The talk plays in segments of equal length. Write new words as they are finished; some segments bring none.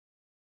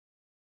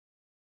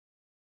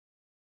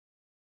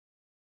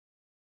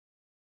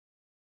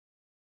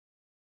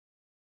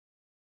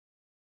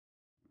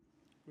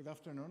Good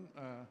afternoon.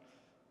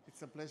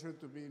 It's a pleasure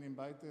to be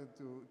invited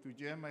to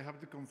GEM. I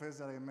have to confess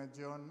that I met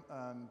John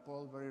and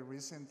Paul very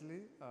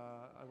recently.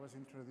 I was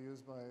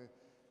introduced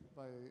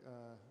by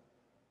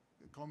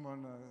a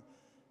common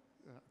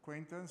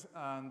acquaintance,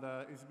 and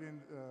it's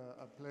been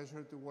a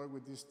pleasure to work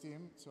with this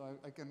team. So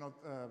I cannot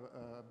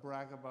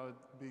brag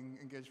about being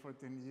engaged for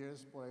 10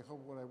 years, but I hope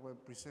what I will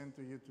present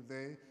to you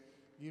today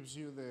gives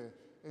you the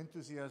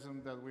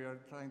enthusiasm that we are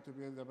trying to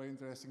build a very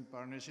interesting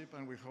partnership,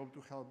 and we hope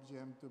to help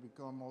GEM to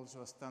become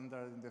also a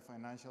standard in the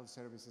financial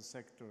services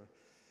sector.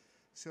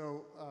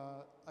 So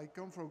I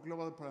come from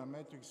Global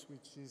Parametrics,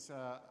 which is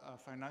a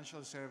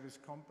financial service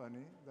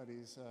company that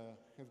is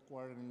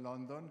headquartered in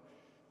London.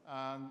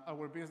 And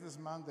our business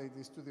mandate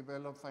is to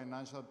develop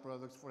financial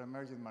products for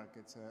emerging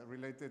markets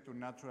related to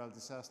natural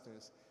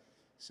disasters.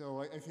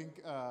 So I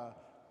think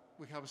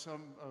we have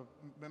some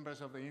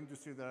members of the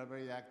industry that are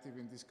very active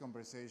in this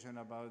conversation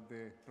about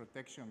the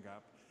protection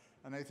gap.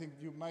 And I think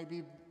you might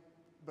be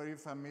very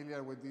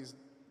familiar with these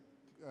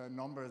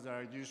numbers that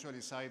are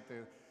usually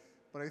cited.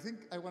 But I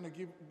think I want to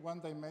give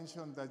one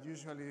dimension that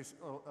usually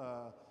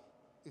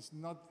is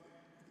not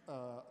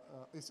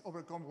is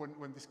overcome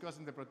when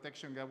discussing the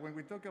protection gap. When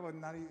we talk about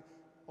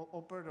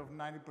upward of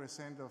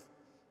 90% of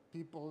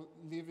people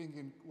living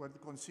in what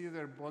are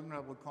considered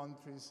vulnerable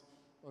countries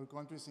or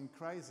countries in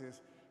crisis,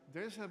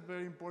 there's a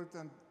very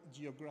important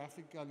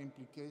geographical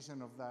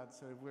implication of that.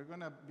 So if we're going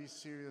to be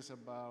serious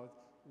about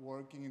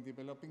working in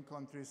developing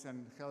countries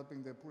and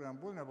helping the poor and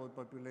vulnerable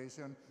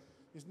population,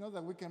 it's not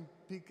that we can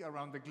pick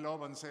around the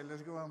globe and say,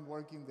 let's go and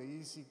work in the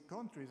easy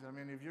countries. I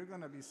mean, if you're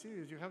going to be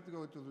serious, you have to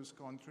go to those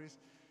countries.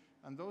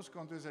 And those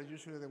countries are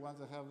usually the ones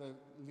that have the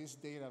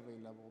least data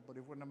available. But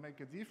if we're going to make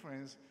a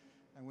difference,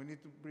 and we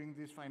need to bring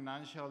this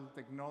financial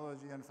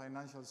technology and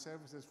financial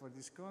services for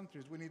these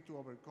countries, we need to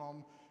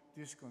overcome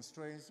these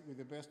constraints with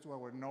the best to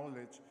our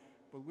knowledge.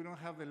 But we don't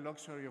have the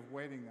luxury of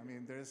waiting. I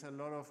mean, there's a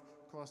lot of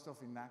cost of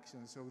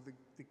inaction. So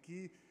the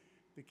key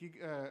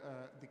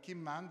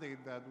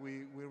mandate that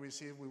we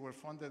received, we were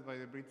funded by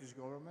the British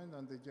government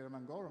and the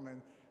German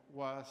government,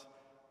 was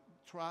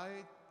try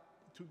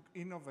to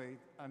innovate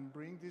and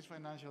bring these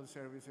financial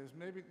services,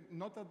 maybe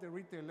not at the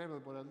retail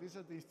level, but at least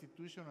at the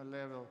institutional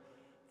level,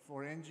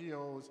 for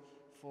NGOs,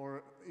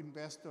 for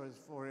investors,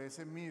 for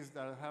SMEs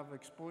that have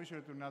exposure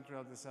to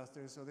natural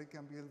disasters so they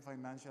can build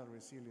financial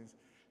resilience.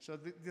 So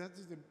that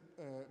is the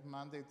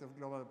mandate of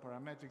Global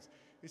Parametrics.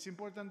 It's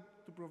important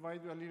to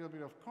provide you a little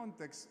bit of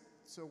context,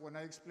 so when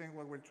I explain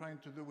what we're trying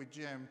to do with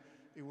GEM,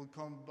 it will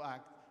come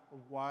back of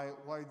why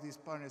this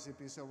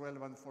partnership is so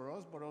relevant for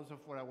us, but also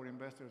for our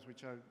investors,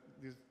 which are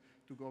these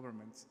two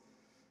governments.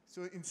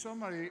 So in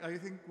summary, I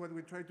think what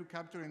we try to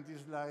capture in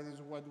this slide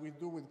is what we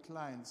do with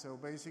clients. So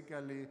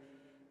basically,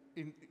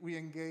 we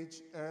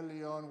engage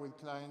early on with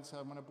clients.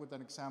 I'm going to put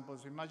an example.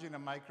 So imagine a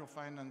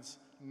microfinance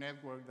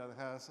network that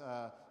has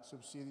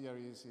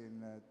subsidiaries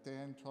in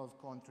 10,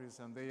 12 countries,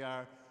 and they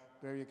are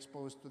very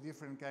exposed to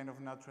different kinds of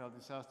natural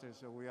disasters.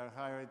 So we are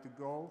hired to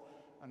go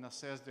and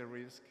assess the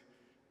risk.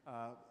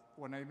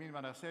 When I mean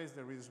by assess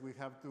the risk, we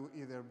have to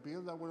either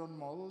build our own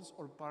models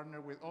or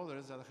partner with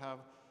others that have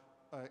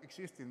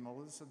existing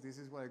models. So this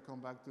is where I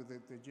come back to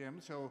the GEM.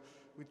 So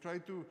we try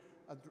to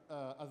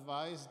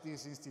advise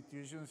these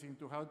institutions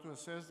into how to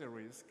assess the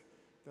risk.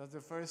 That's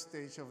the first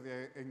stage of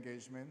the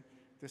engagement.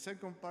 The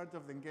second part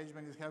of the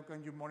engagement is how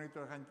can you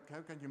monitor,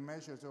 how can you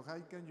measure, so how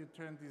can you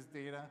turn this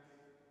data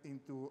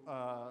into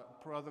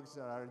products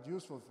that are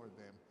useful for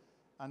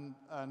them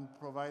and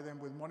provide them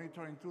with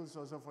monitoring tools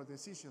also for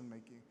decision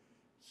making.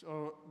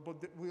 So, but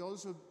we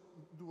also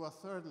do a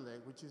third leg,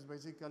 which is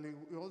basically,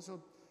 we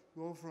also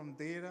go from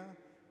data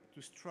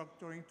to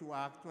structuring to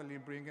actually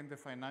bringing the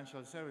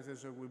financial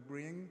services. So we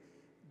bring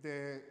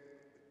the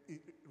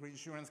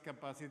reinsurance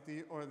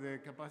capacity or the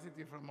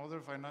capacity from other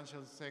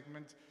financial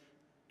segments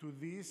to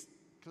these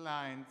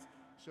clients.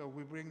 So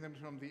we bring them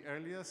from the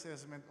early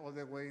assessment all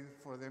the way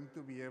for them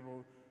to be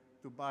able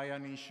to buy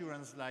an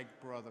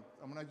insurance-like product.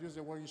 I'm going to use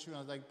the word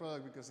insurance-like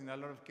product because in a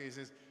lot of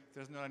cases,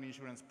 there's not an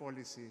insurance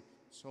policy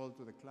sold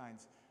to the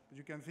clients. But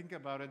you can think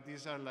about it,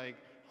 these are like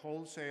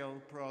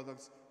wholesale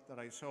products that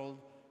I sold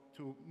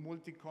to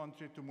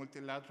multi-country, to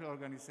multilateral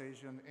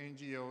organizations,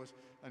 NGOs,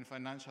 and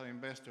financial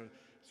investors.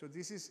 So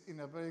this is, in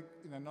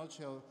a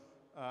nutshell,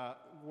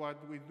 what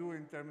we do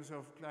in terms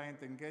of client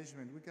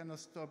engagement. We cannot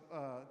stop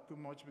too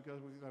much because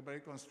we are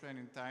very constrained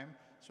in time,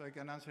 so I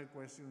can answer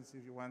questions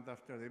if you want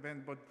after the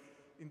event. But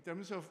in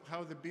terms of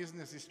how the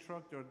business is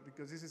structured,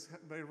 because this is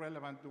very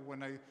relevant to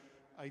when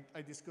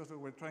I discuss what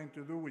we're trying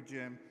to do with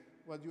GEM,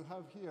 what you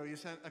have here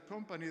is a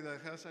company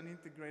that has an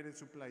integrated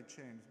supply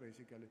chain,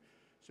 basically.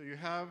 So you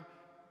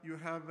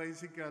have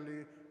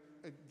basically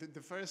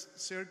the first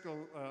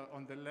circle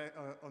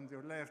on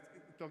your left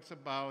talks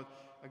about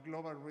a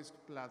global risk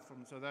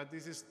platform. So that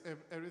this is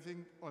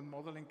everything on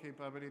modeling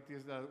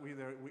capabilities that we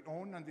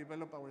own and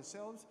develop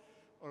ourselves,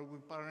 or we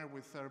partner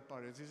with third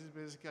parties. This is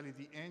basically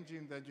the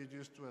engine that you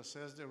use to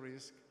assess the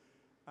risk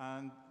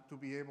and to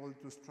be able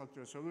to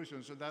structure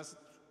solutions. So that's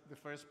the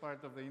first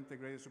part of the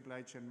integrated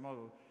supply chain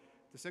model.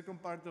 The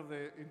second part of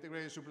the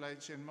integrated supply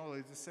chain model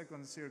is the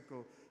second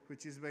circle,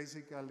 which is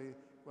basically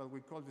what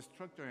we call the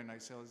structuring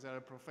ourselves. There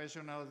are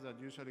professionals that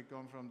usually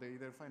come from the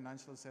either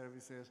financial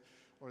services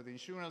or the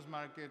insurance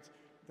markets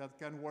that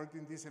can work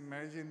in these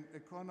emerging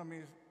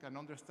economies, can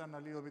understand a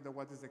little bit of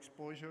what is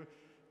exposure.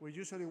 We're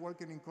usually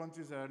working in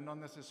countries that are not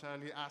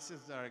necessarily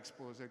assets that are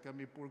exposed. There can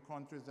be poor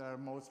countries that are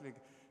mostly,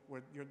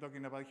 where you're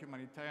talking about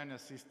humanitarian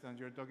assistance,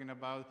 you're talking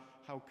about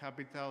how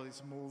capital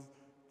is moved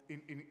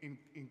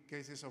in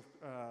cases of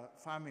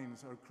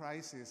famines or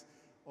crisis,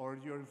 or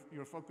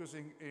you're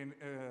focusing in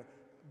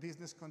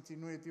business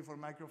continuity for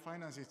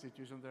microfinance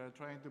institutions that are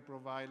trying to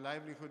provide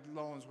livelihood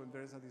loans when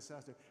there is a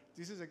disaster.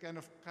 This is a kind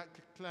of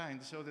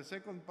client. So the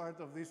second part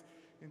of this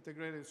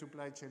integrated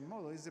supply chain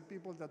model is the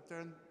people that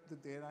turn the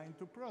data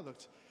into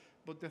products.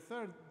 But the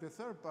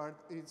third part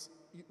is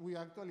we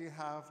actually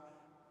have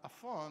a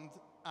fund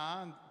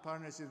and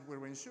partnerships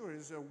with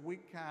insurers, so we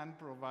can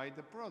provide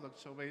the product.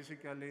 So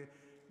basically,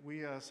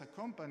 we as a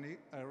company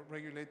are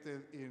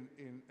regulated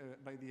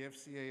by the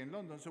FCA in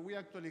London, so we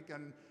actually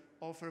can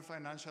offer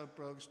financial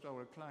products to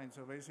our clients.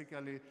 So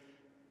basically,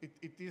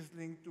 it is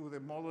linked to the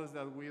models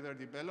that we either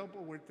develop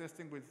or we're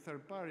testing with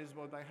third parties,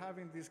 but by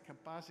having this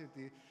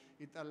capacity,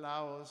 it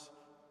allows us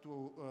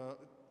to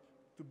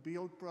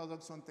build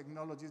products on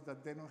technologies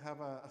that they don't have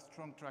a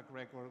strong track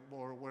record,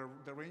 or where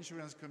the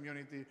reinsurance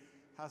community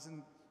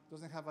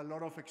doesn't have a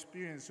lot of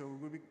experience, so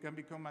we can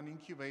become an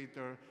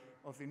incubator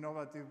of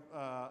innovative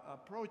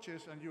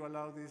approaches, and you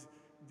allow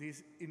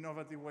these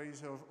innovative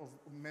ways of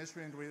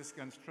measuring risk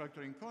and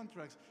structuring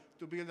contracts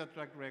to build a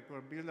track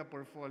record, build a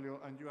portfolio,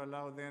 and you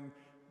allow then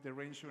the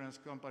reinsurance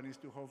companies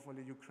to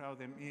hopefully you crowd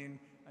them in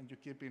and you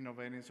keep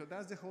innovating. So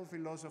that's the whole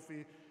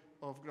philosophy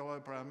of Global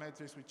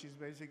Parametrics, which is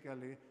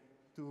basically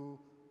to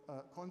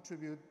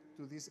contribute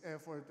to this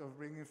effort of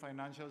bringing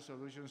financial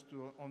solutions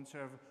to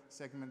unserved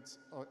segments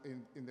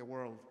in the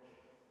world.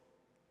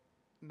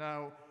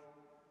 Now,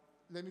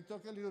 let me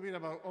talk a little bit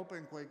about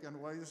OpenQuake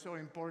and why it's so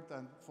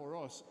important for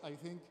us. I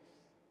think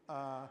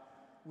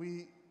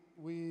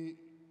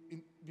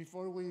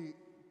before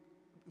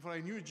I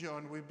knew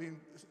John, we've been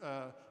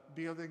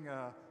building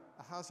a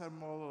hazard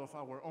model of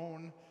our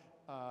own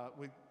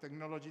with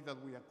technology that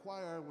we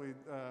acquire, with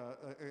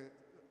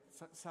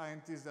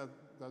scientists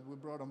that we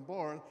brought on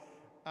board.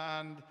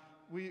 And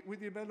we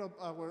developed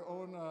our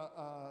own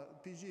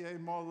PGA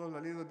model a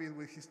little bit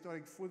with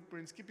historic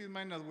footprints. Keep in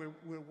mind that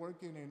we're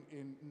working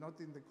not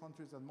in the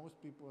countries that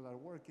most people are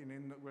working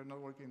in. We're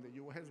not working in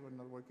the US, we're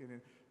not working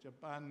in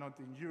Japan, not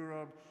in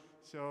Europe.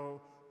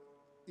 So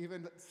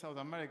even South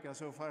America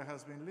so far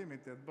has been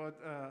limited. But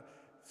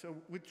so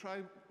we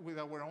try with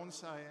our own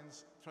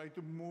science, try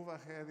to move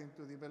ahead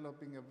into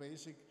developing a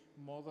basic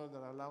model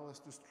that allows us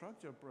to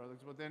structure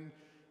products. But then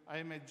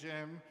I met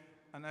Jem,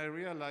 and I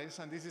realized,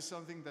 and this is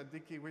something that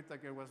Dickie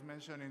Whittaker was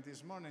mentioning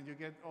this morning, you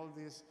get all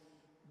these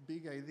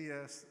big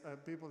ideas,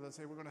 people that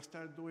say, we're going to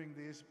start doing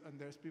this, and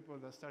there's people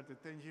that started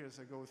 10 years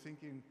ago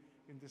thinking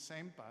in the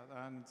same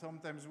path, and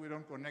sometimes we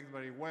don't connect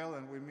very well,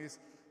 and we miss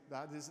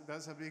that.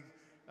 That's a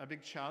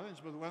big challenge,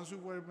 but once we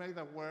were made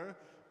aware,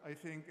 I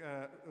think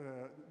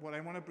what I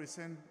want to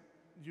present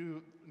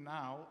you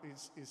now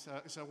is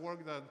a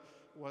work that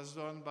was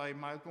done by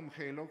Malcolm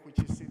Haylock, which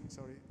is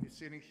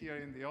sitting here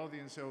in the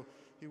audience. So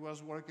he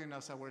was working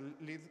as our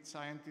lead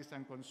scientist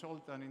and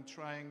consultant in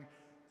trying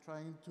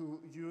to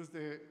use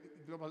the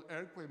global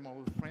earthquake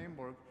model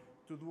framework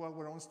to do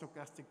our own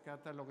stochastic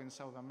catalog in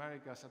South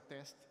America as a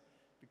test,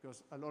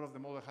 because a lot of the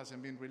model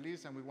hasn't been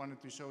released, and we wanted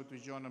to show to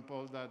John and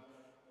Paul that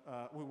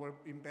we were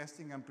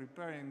investing and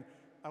preparing.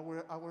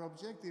 Our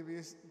objective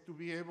is to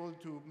be able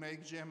to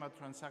make GEM a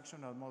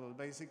transactional model,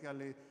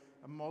 basically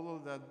a model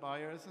that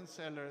buyers and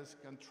sellers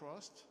can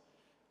trust,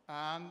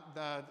 and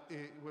that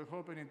we're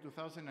hoping in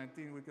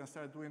 2019 we can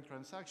start doing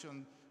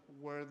transactions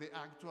where the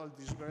actual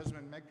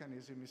disbursement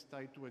mechanism is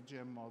tied to a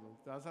GEM model.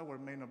 That's our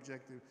main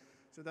objective.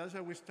 So that's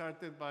why we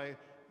started by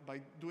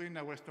doing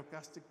our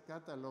stochastic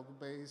catalog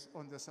based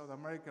on the South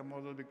America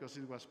model, because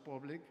it was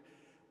public.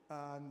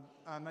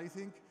 And I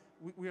think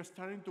we are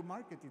starting to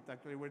market it,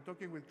 actually. We're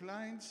talking with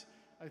clients.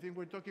 I think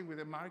we're talking with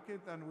the market,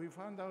 and we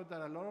found out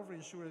that a lot of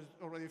insurers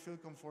already feel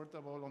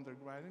comfortable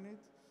underwriting it.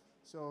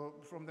 So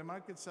from the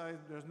market side,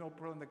 there's no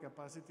problem, the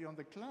capacity. On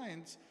the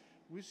clients,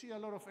 we see a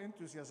lot of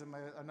enthusiasm,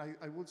 and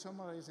I would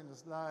summarize in a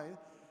slide,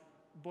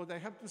 but I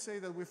have to say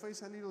that we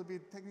face a little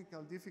bit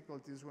technical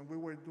difficulties when we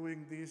were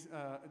doing this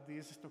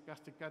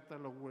stochastic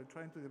catalog. We're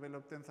trying to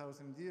develop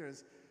 10,000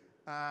 years,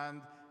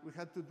 and we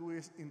had to do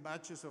it in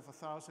batches of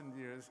 1,000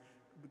 years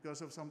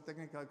because of some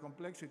technical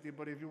complexity.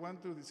 But if you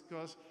want to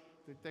discuss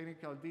the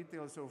technical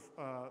details of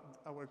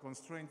our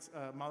constraints,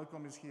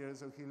 Malcolm is here,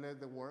 so he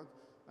led the work.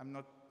 I'm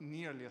not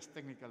nearly as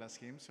technical as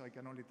him, so I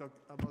can only talk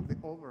about the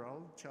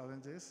overall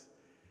challenges.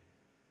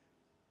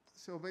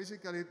 So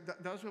basically,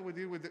 that's what we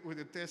did with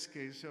the test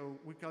case. So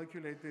we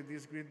calculated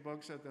this grid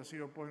box at a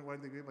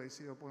 0.1 degree by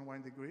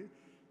 0.1 degree.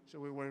 So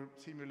we were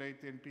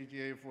simulating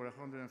PGA for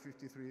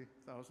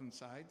 153,000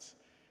 sites.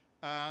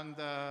 And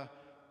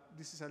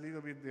this is a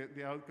little bit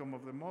the outcome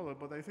of the model.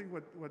 But I think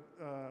what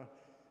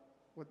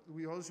what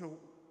we also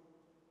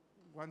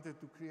wanted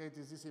to create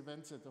is this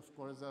event set, of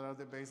course, that are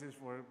the basis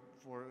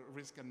for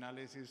risk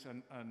analysis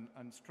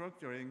and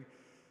structuring.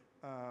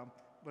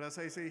 But as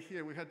I say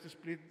here, we had to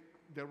split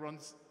the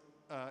runs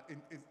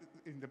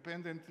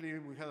independently.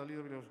 We had a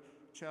little bit of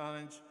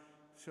challenge.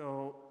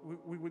 So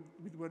we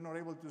were not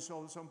able to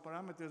solve some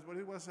parameters, but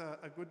it was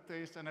a good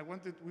taste. And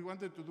we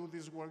wanted to do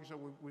this work, so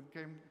we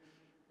came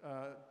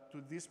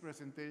to this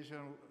presentation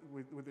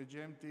with the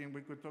GEM team.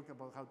 We could talk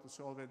about how to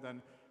solve it.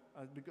 And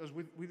because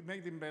we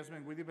made the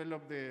investment, we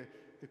developed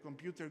the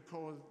computer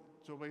code,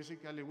 so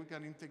basically we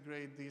can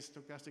integrate this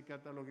stochastic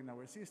catalog in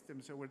our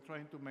system. So we're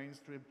trying to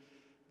mainstream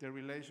the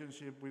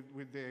relationship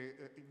with the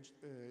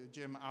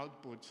GEM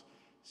outputs.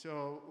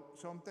 So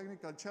some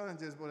technical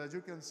challenges, but as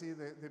you can see,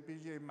 the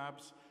PGA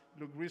maps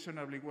look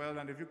reasonably well,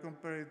 and if you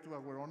compare it to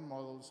our own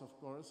models, of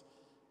course,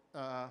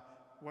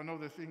 one of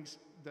the things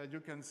that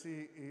you can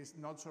see is,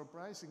 not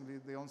surprisingly,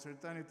 the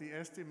uncertainty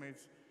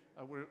estimates.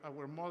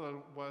 Our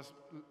model was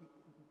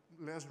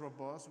less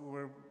robust. We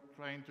were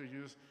trying to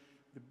use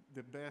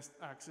the best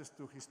access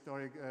to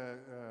historic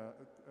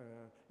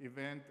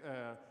event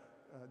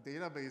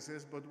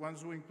databases, but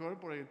once we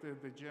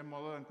incorporated the GEM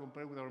model and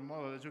compared with our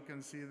model, as you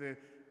can see, the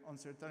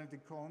uncertainty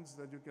cones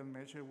that you can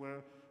measure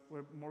were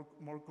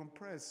more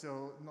compressed.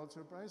 So not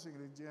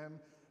surprisingly, GEM,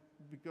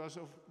 because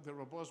of the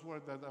robust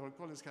work that our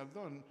colleagues have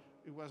done,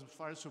 it was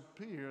far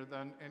superior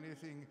than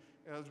anything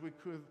else we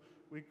could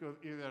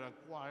either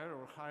acquire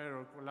or hire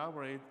or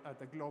collaborate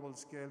at a global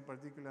scale,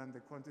 particularly in the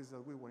countries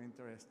that we were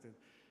interested.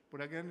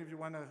 But again, if you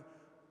want to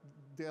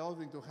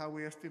delve into how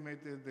we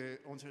estimated the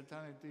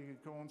uncertainty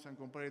cones and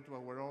compare it to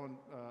our own,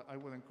 I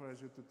would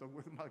encourage you to talk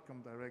with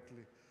Malcolm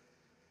directly.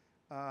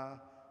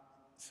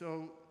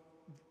 So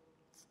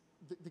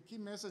the key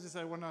messages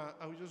I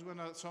just want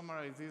to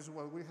summarize this.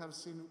 What we have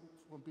seen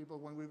from people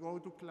when we go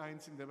to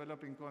clients in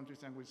developing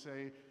countries and we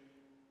say,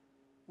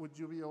 would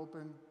you be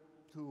open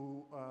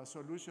to a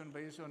solution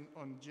based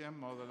on GEM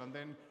model? And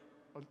then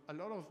a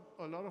lot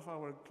of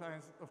our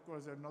clients, of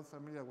course, they're not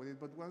familiar with it,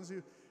 but once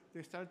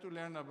they start to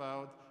learn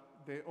about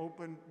the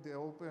open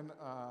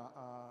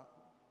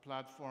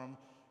platform,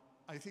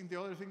 I think the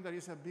other thing that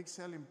is a big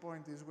selling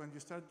point is when you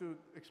start to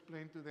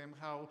explain to them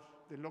how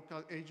the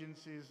local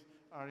agencies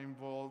are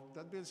involved.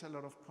 That builds a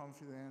lot of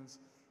confidence.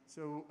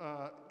 So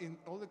in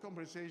all the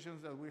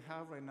conversations that we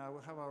have right now, we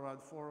have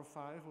around 4 or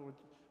 5.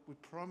 We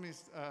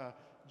promised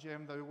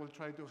GEM that we will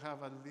try to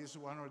have at least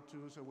 1 or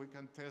 2 so we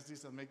can test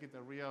this and make it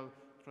a real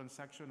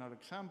transactional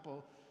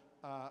example.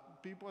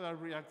 People are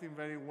reacting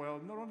very well,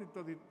 not only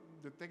to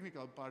the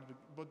technical part,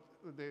 but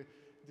the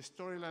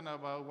storyline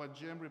about what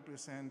GEM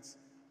represents,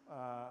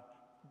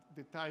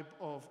 the type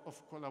of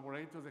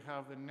collaborators they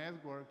have, the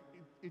network,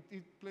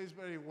 it plays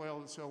very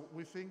well. So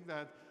we think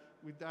that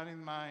with that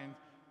in mind,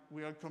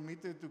 we are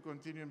committed to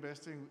continue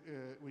investing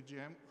with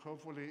GEM,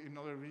 hopefully in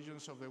other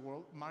regions of the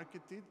world,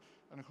 market it,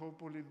 and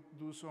hopefully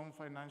do some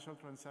financial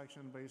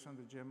transaction based on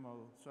the GEM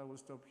model. So I will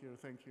stop here.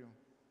 Thank you.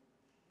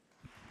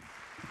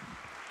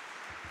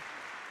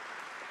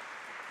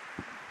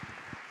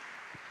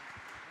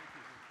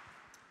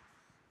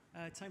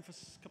 Time for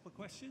a couple of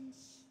questions.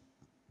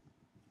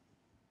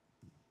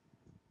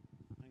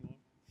 Hang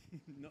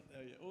on. Not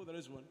there yet. Oh, there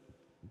is one.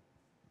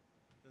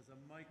 There's a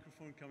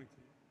microphone coming to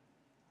you.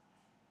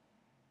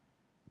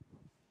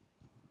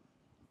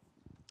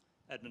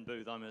 Edmund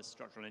Booth, I'm a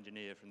structural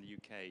engineer from the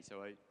UK,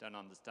 so I don't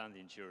understand the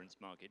insurance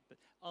market. But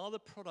are the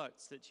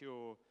products that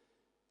you're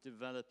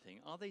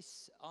developing, are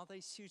they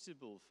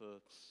suitable for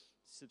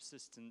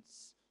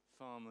subsistence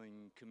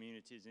farming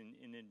communities in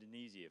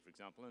Indonesia, for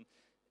example?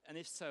 And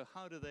if so,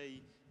 how do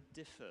they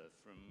differ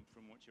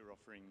from what you're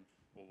offering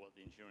or what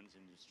the insurance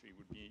industry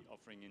would be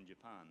offering in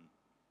Japan?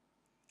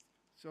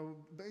 So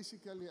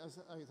basically, as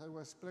I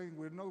was explaining,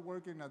 we're not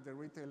working at the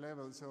retail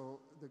level. So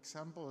the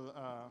example,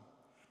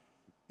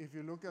 if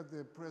you look at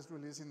the press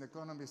release in The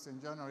Economist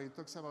in January, it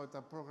talks about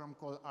a program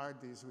called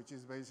ARDIS, which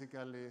is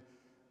basically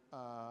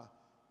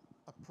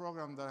a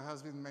program that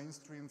has been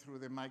mainstreamed through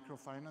the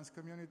microfinance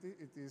community.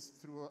 It is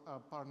through a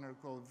partner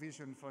called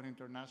Vision Fund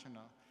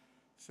International.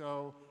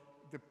 So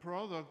the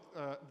product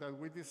that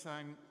we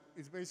designed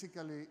is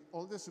basically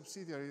all the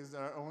subsidiaries that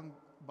are owned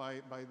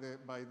by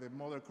the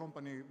mother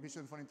company,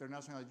 Vision Fund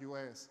International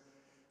US.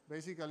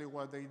 Basically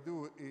what they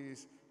do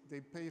is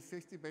they pay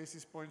 50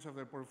 basis points of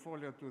their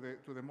portfolio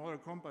to the mother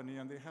company,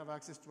 and they have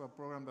access to a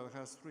program that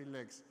has 3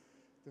 legs.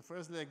 The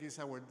first leg is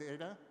our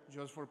data,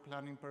 just for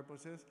planning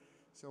purposes.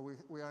 So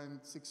we are in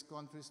 6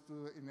 countries,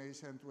 2 in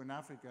Asia and 2 in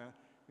Africa.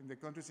 In the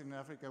countries in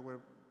Africa,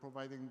 we're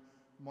providing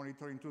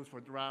monitoring tools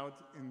for drought.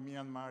 In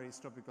Myanmar, it's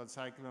tropical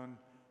cyclone.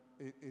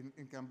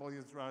 In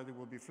Cambodia, drought, it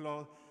will be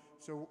flood.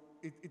 So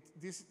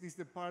this is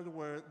the part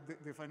where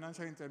the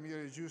financial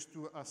intermediary is used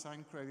to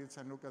assign credits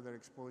and look at their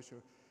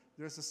exposure.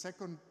 There's a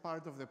second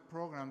part of the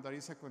program that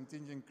is a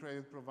contingent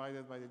credit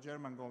provided by the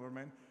German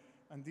government.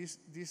 And this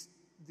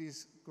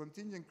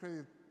contingent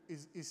credit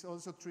is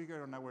also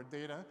triggered on our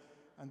data.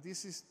 And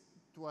this is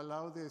to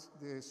allow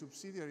the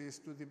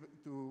subsidiaries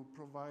to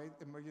provide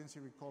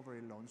emergency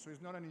recovery loans. So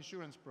it's not an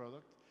insurance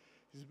product.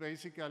 It's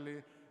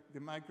basically the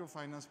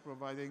microfinance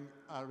providing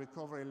a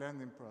recovery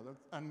lending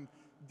product. And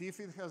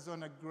DFID has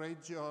done a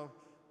great job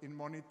in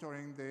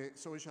monitoring the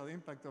social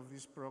impact of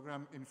this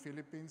program in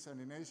Philippines and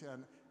in Asia,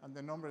 and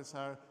the numbers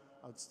are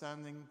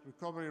outstanding.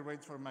 Recovery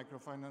rates for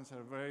microfinance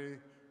are very,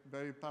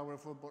 very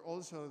powerful, but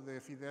also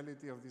the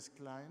fidelity of these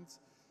clients.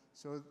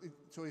 So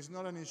it's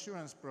not an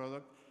insurance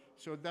product.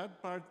 So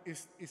that part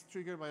is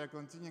triggered by a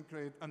contingent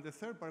credit. And the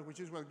third part,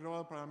 which is what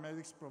Global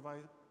Parametrics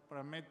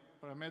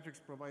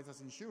provides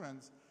as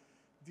insurance,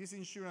 this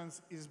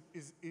insurance is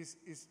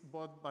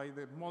bought by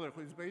the mother,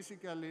 who is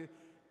basically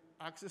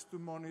access to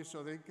money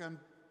so they can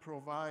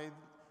provide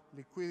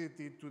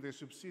liquidity to the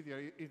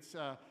subsidiary. It's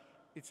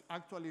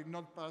actually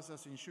not passed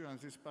as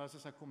insurance, it's passed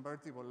as a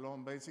convertible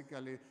loan,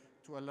 basically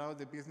to allow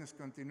the business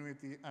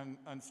continuity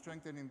and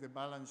strengthening the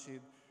balance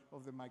sheet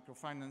of the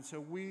microfinance. So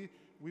we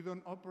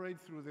don't operate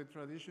through the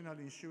traditional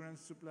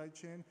insurance supply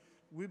chain.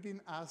 We've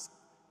been asked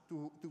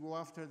to go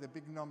after the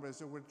big numbers.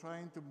 So we're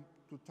trying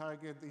to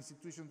target the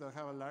institutions that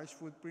have a large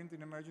footprint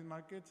in emerging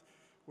markets,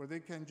 where they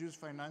can use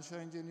financial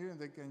engineering,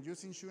 they can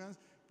use insurance,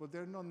 but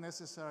they're not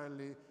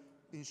necessarily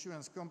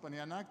insurance company.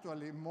 And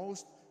actually,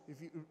 if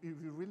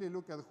you really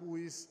look at who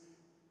is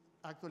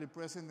actually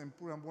present in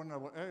poor and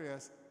vulnerable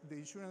areas, the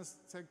insurance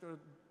sector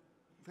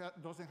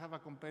doesn't have a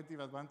competitive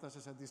advantage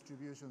as a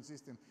distribution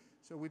system.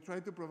 So we try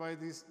to provide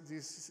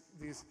this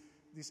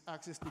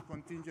access to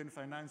contingent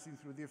financing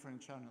through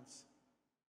different channels.